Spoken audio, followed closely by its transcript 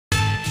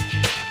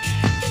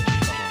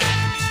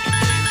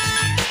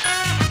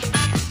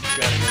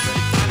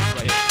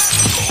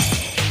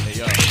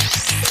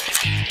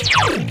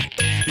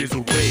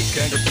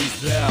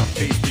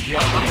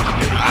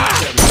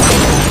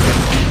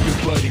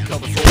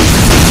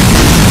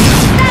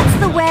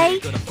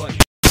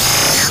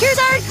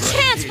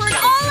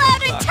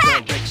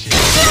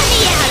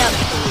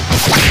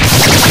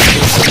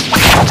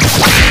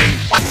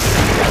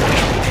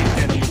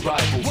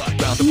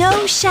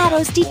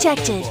shadows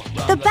detected.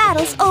 The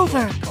battle's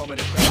over.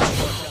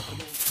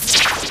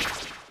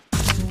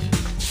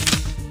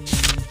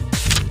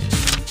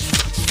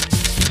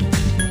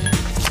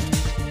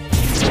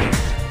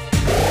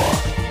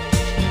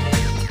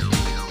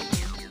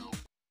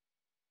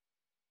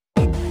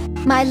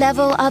 My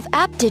level of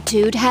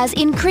aptitude has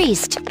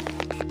increased.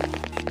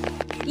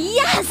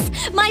 Yes!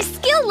 My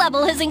skill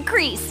level has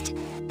increased!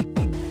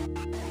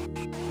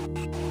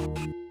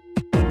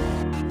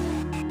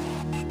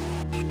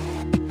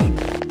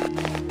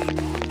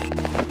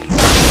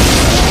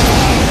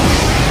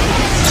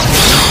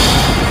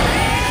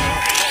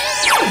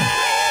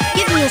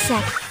 Give me a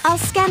sec. I'll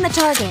scan the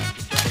target.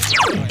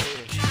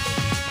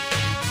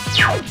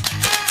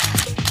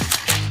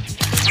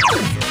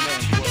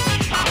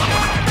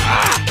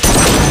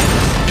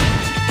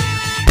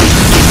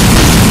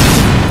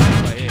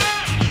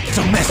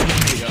 Don't mess with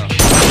me.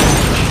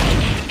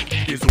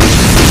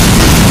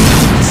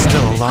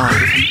 Still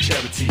alive.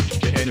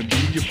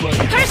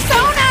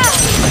 Persona!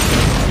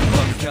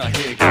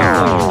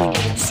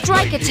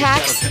 Strike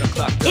attacks.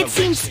 It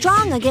seems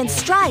strong against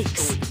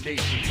strikes.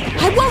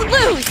 I won't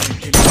lose!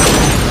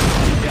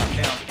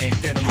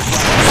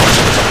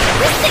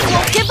 This thing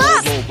won't give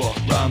up!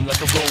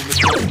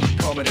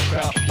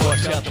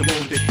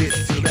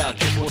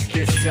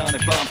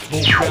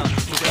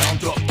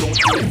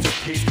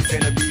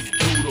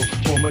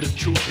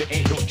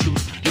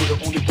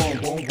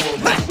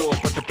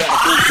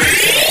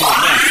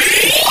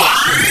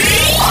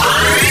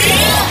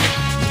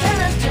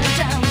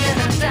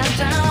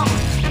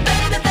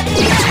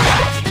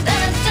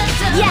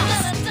 Yes!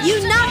 You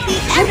knocked the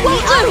enemy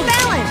off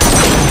balance!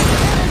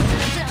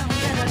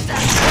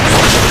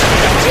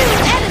 2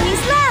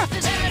 enemies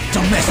left!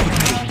 Don't mess with me.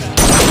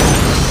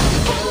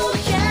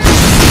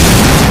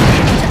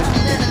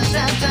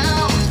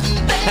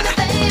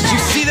 Did you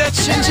see that,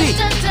 Shinji?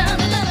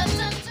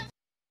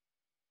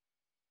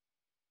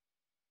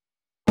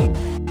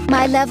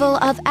 My level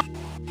of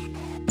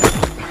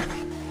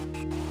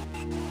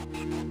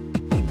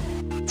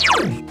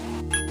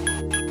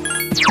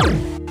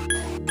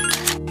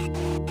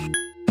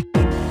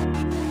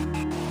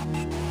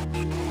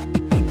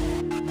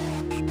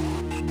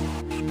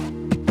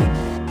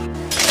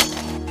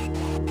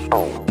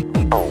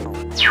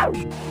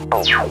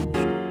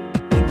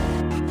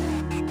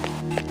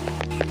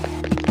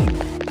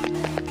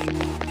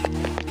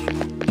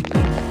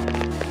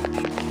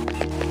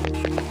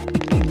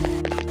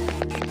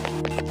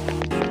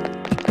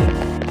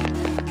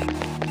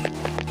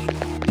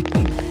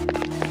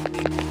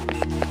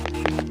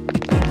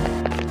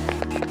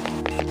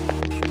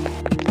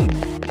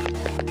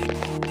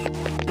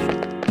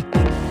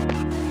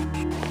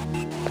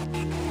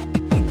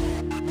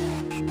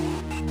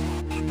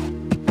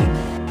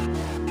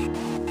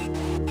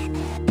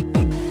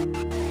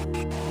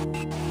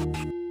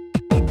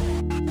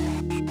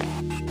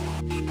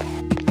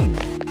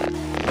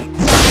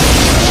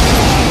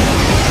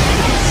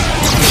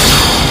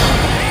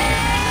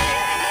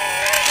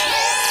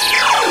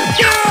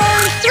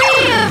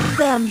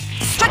them!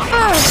 Struck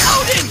first!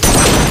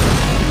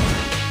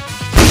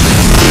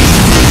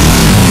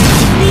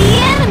 The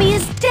enemy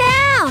is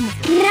down!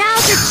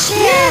 Now's a chance!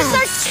 Here's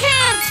our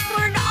chance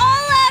for an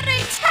all-out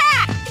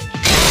attack!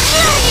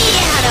 Let me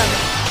at him!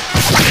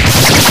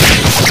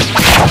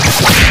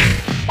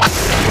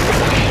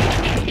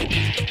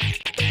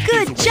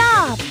 Good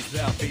job!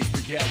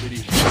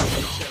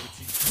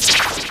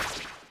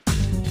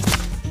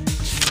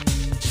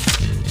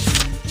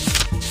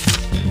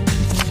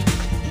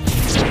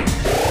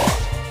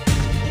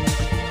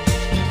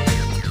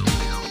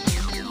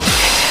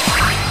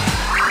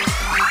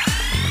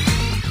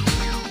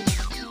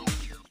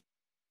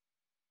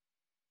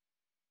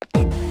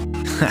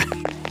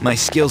 My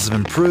skills have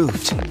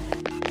improved.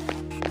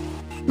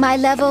 My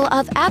level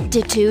of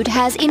aptitude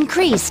has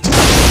increased.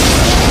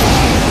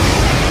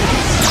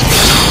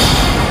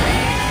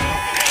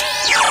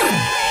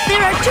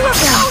 There are 2 of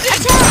them!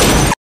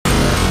 Attack!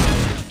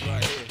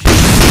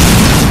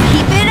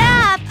 Keep it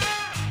up!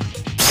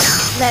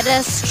 Let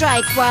us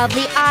strike while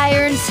the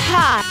iron's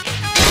hot.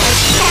 I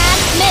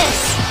can't miss!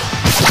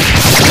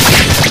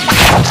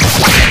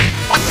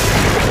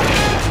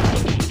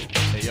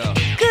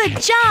 Good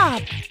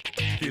job!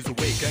 Here's a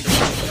way, gang.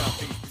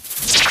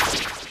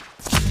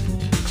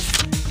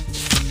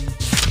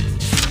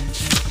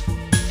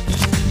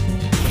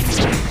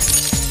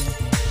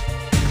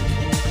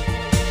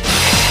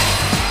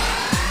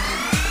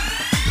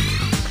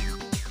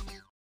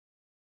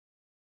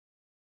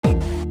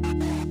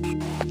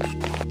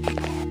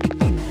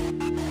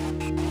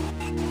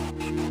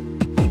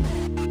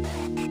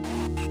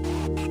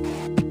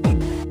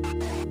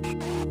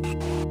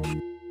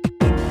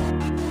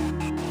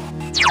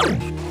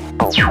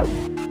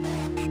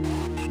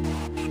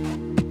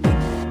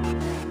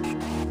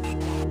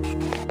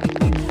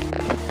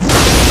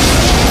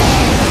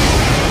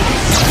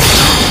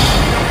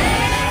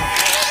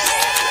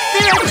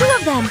 There are 2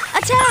 of them!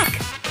 Attack!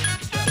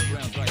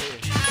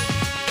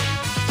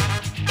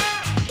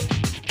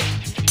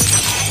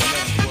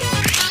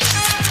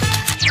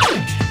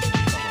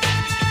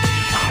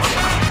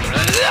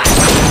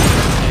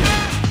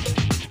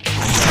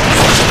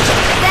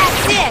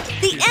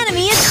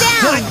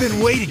 been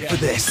waiting for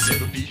this.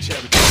 Okay,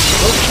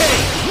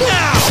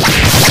 now!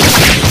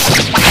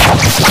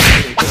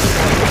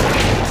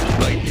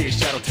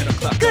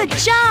 Good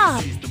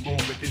job!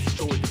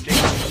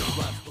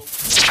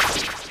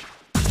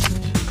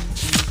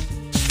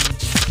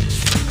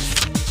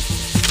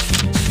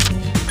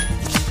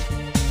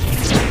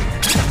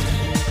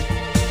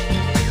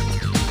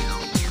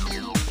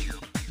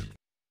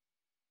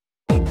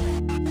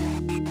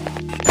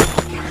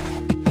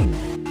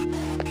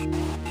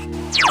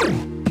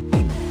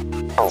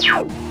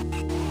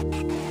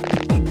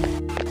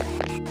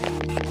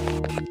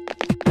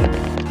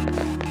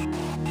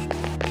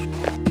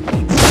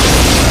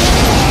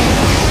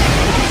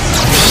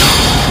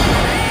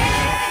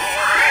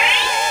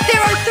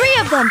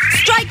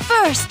 Strike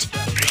first!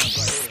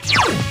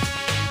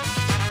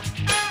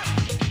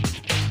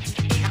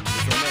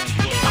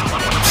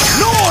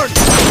 North!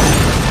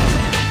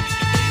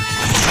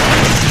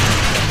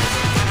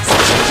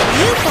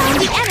 You found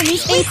the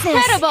enemy's weakness!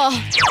 Incredible!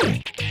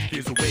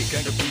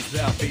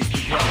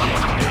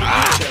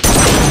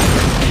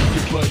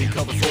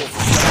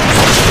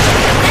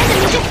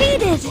 Enemy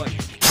defeated!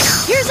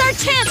 Here's our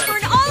chance for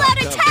an all-out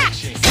attack!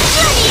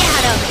 Plenty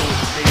at him!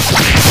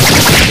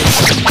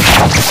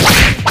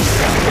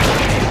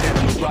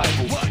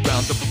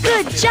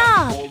 Good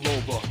job!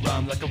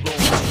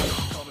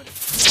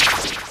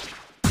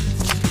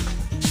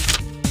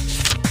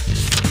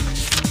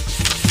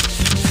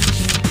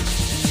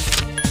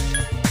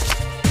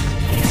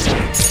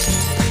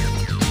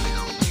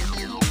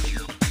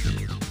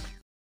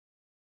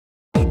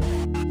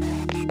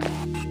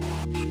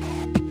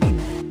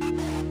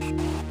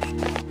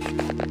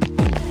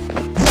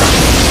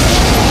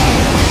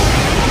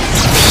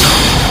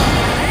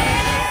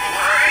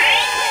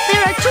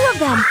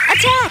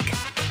 Attack!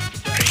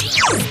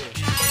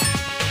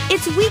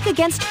 It's weak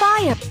against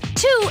fire.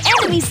 2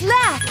 enemies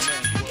left!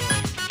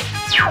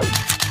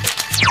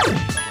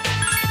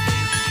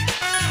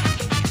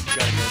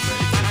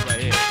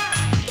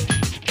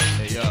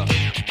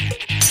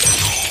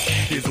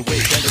 Here's a way,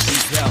 kind of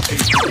beats out,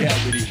 face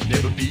reality,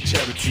 never be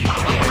charity.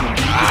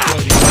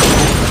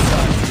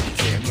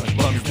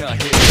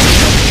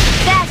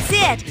 That's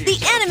it! The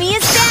enemy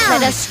is down!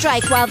 Let us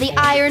strike while the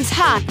iron's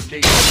hot.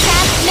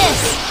 Attack,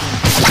 miss!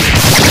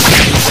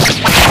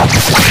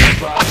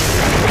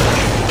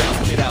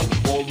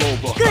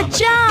 Good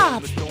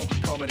job!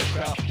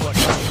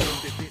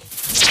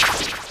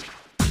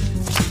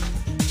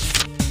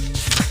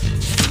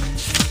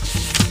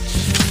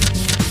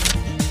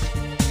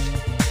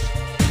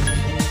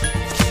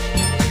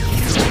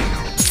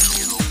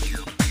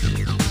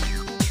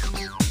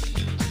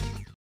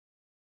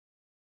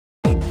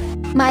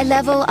 My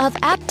level of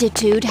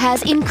aptitude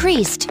has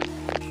increased.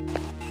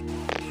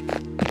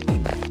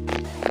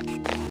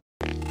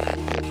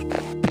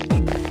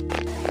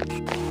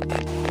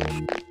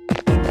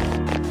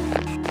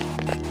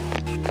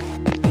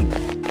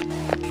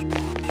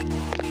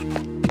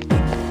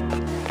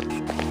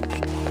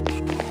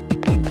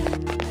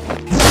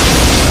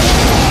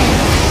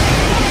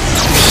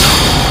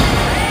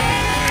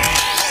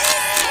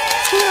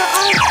 There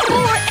are 4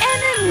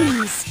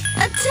 enemies!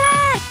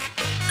 Attack!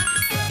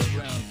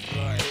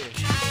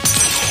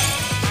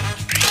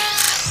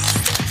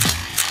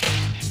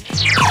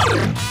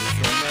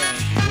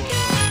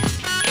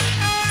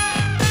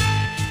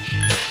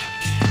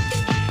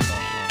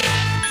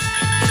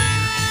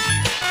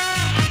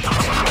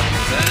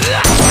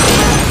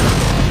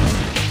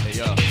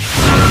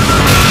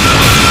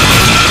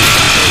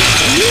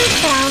 You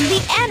found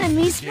the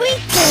enemy's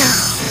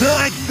weakness!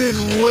 I've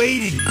been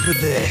waiting for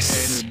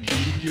this.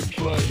 Okay,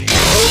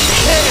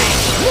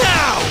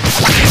 now!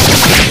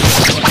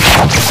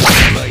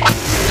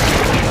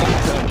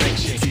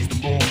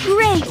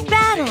 Great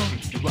battle!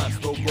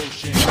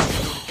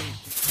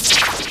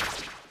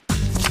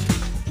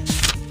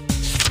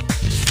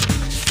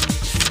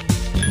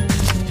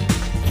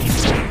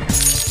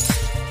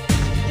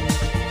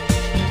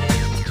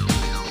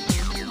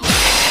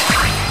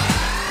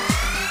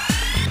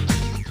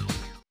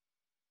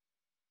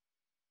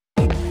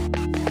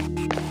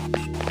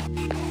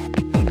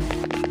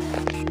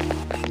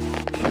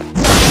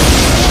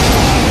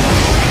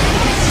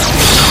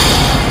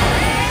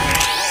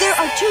 There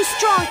are 2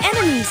 strong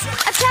enemies!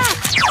 Attack!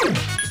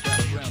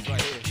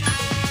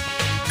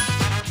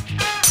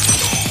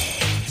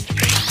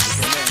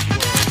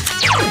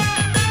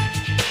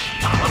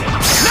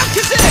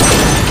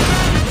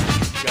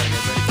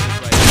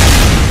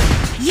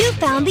 You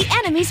found the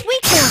enemy's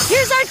weakness!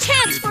 Here's our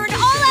chance for an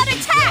all-out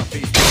attack!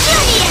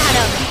 Plenty at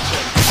him!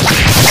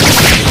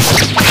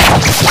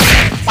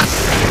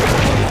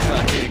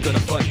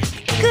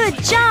 Good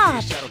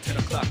job!